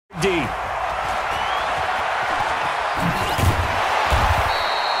deep.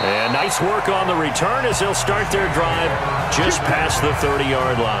 And nice work on the return as they'll start their drive just past the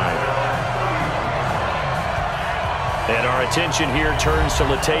 30-yard line. And our attention here turns to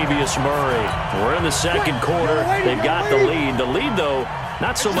Latavius Murray. We're in the second quarter. They've got the lead. The lead, though,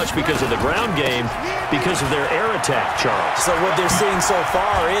 not so much because of the ground game, because of their air attack, Charles. So what they're seeing so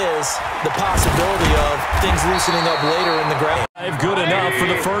far is the possibility of things loosening up later in the ground. Good enough for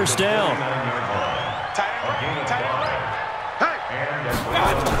the first down.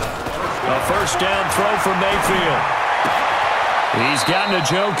 A first down throw for Mayfield. He's got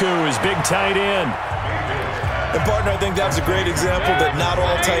Njoku, his big tight end. And, partner, I think that's a great example that not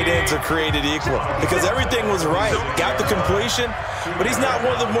all tight ends are created equal because everything was right. Got the completion, but he's not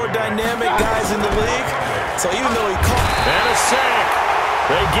one of the more dynamic guys in the league. So even though he caught... And a sack.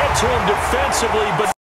 They get to him defensively, but...